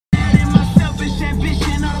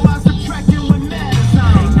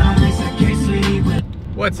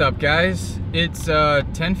What's up, guys? It's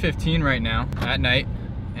 10:15 right now at night,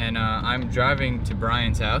 and I'm driving to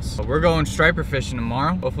Brian's house. We're going striper fishing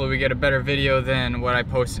tomorrow. Hopefully we get a better video than what I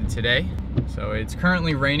posted today. So it's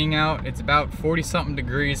currently raining out. It's about 40 something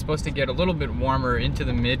degrees. It's supposed to get a little bit warmer into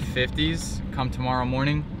the mid 50s come tomorrow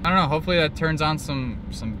morning. I don't know, hopefully that turns on some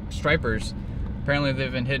stripers. Apparently they've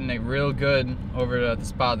been hitting it real good over at the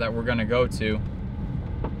spot that we're gonna go to.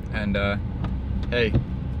 And hey,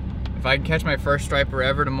 if I can catch my first striper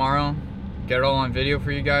ever tomorrow, get it all on video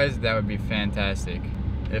for you guys, that would be fantastic.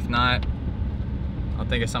 If not, I'll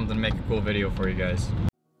think of something to make a cool video for you guys.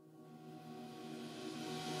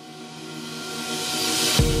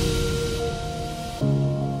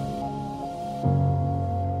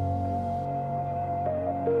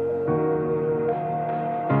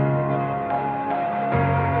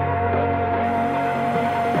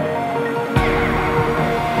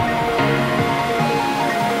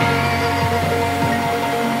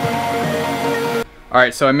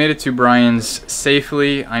 Alright, so I made it to Brian's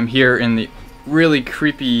safely. I'm here in the really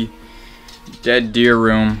creepy dead deer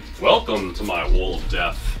room. Welcome to my wall of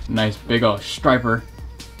death. Nice big old striper,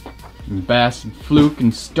 and bass and fluke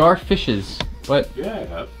and starfishes. But yeah, I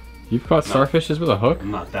have. You've caught starfishes with a hook? I'm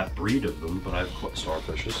not that breed of them, but I've caught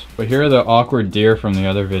starfishes. But here are the awkward deer from the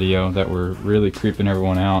other video that were really creeping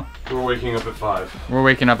everyone out. We're waking up at 5. We're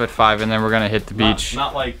waking up at 5 and then we're gonna hit the beach.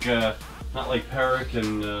 Not like Peric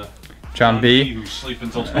and John B. Who sleep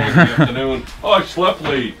until 12 in the afternoon. Oh, I slept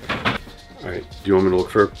late. Alright, do you want me to look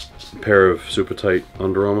for a pair of super tight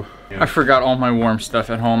Under Armour? I forgot all my warm stuff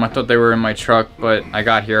at home. I thought they were in my truck, but I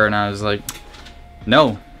got here and I was like,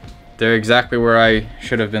 no, they're exactly where I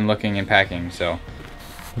should have been looking and packing, so.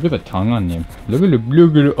 Look at the tongue on them. Look at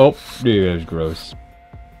the, oh, that's gross.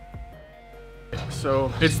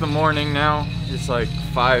 So it's the morning now. It's like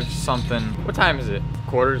 5 something. What time is it?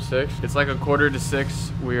 5:45? It's like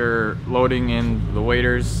 5:45. We're loading in the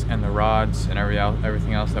waders and the rods and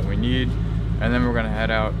everything else that we need. And then we're gonna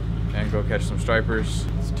head out and go catch some stripers.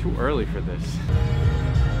 It's too early for this.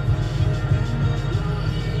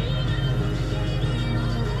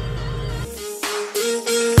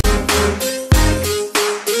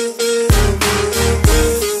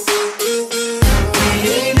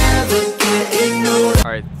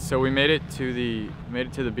 Alright, so we made it to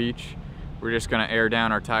the beach. We're just gonna air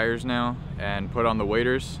down our tires now and put on the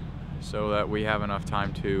waders so that we have enough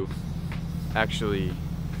time to actually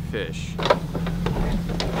fish.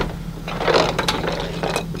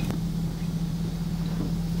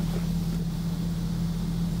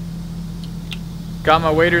 Got my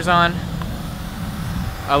waders on.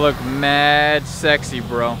 I look mad sexy,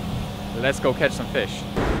 bro. Let's go catch some fish.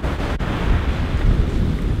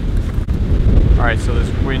 Alright, so this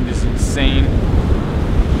wind is insane.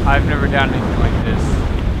 I've never done anything like this.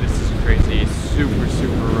 This is crazy. It's super,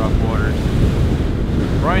 super rough waters.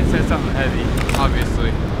 Brian said something heavy,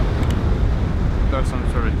 obviously. Throw some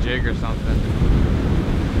sort of jig or something.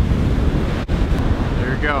 There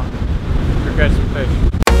we go. Go catch some fish.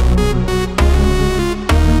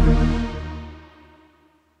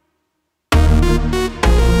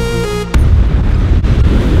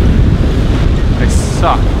 I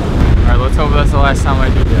suck. Alright, let's hope that's the last time I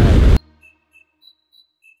do that.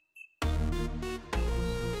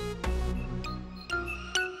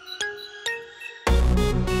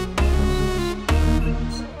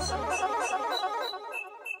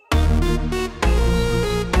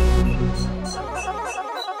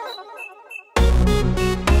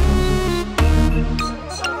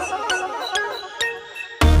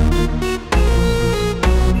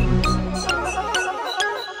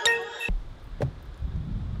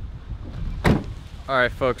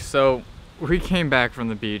 Alright folks, so we came back from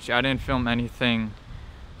the beach. I didn't film anything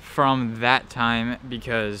from that time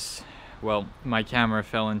because, well, my camera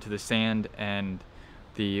fell into the sand and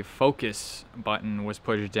the focus button was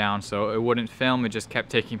pushed down so it wouldn't film. It just kept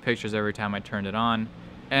taking pictures every time I turned it on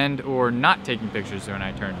or not taking pictures when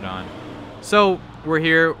I turned it on. So we're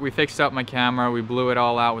here, we fixed up my camera, we blew it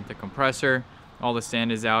all out with the compressor. All the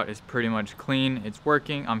sand is out, it's pretty much clean, it's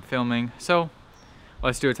working, I'm filming. So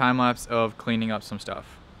let's do a time lapse of cleaning up some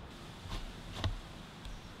stuff.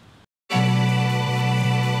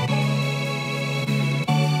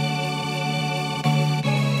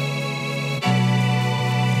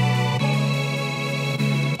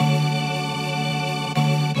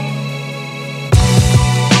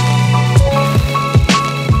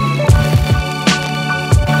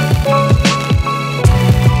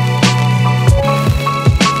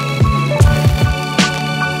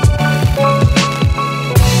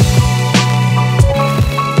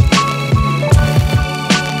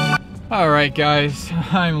 Alright guys,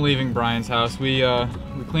 I'm leaving Brian's house. We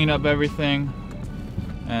cleaned up everything,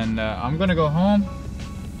 and I'm gonna go home,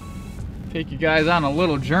 take you guys on a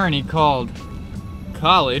little journey called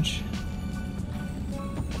college.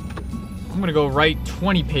 I'm gonna go write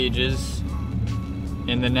 20 pages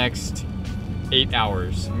in the next 8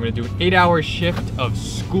 hours. I'm gonna do an 8-hour shift of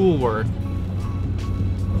schoolwork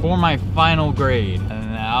for my final grade,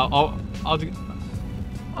 and I'll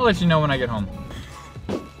let you know when I get home.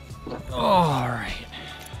 All right,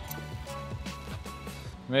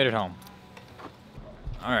 made it home.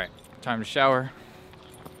 All right, time to shower,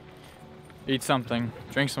 eat something,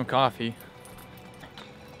 drink some coffee.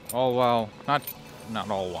 All while, not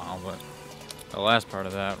all while, but the last part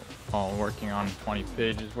of that, while working on 20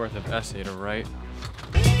 pages worth of essay to write.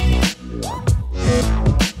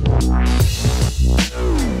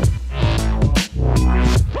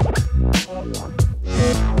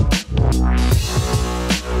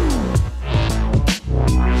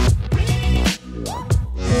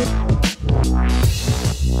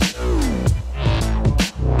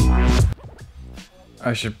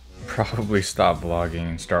 I should probably stop vlogging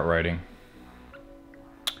and start writing.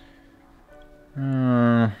 You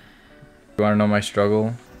want to know my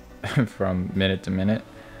struggle from minute to minute?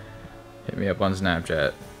 Hit me up on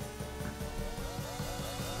Snapchat.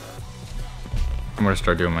 I'm gonna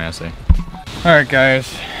start doing my essay. Alright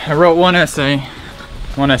guys, I wrote one essay.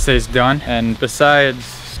 One essay's done, and besides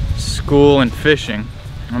school and fishing,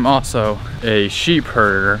 I'm also a sheep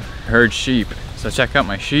herder. Herd sheep. So check out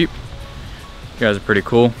my sheep. You guys are pretty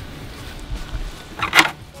cool.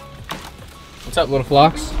 What's up, little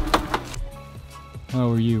flocks? How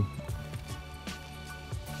are you?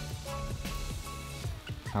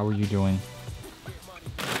 How are you doing?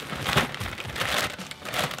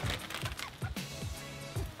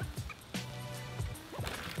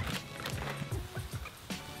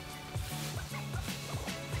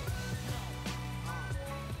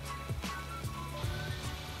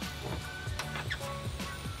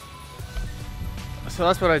 So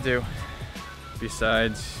that's what I do,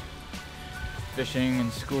 besides fishing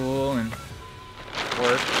and school and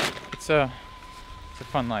work. It's a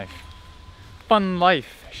fun life. Fun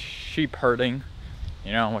life, sheep herding.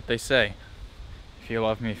 You know what they say. If you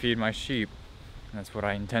love me, feed my sheep. And that's what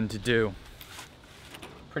I intend to do.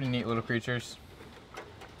 Pretty neat little creatures.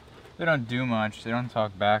 They don't do much. They don't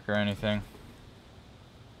talk back or anything.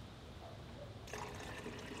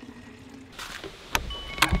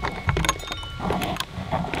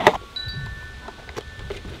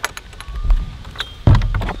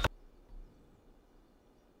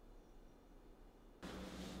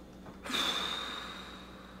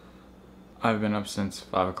 I've been up since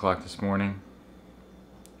 5 o'clock this morning.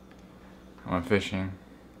 I went fishing,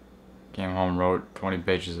 came home, wrote 20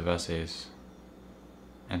 pages of essays,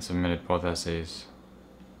 and submitted both essays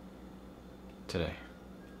today.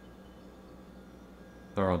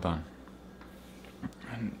 They're all done.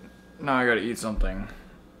 And now I gotta eat something,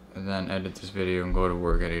 and then edit this video and go to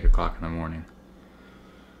work at 8 o'clock in the morning.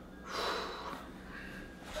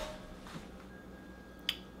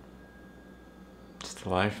 Just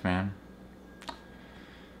life, man.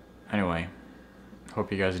 Anyway,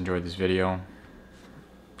 hope you guys enjoyed this video.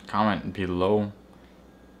 Comment below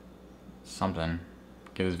something.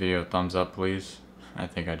 Give this video a thumbs up, please. I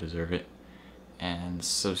think I deserve it. And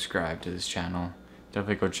subscribe to this channel.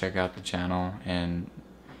 Definitely go check out the channel and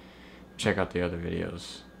check out the other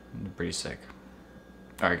videos. They're pretty sick.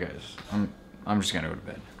 Alright guys, I'm just gonna go to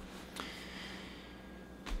bed.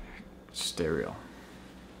 Stay real.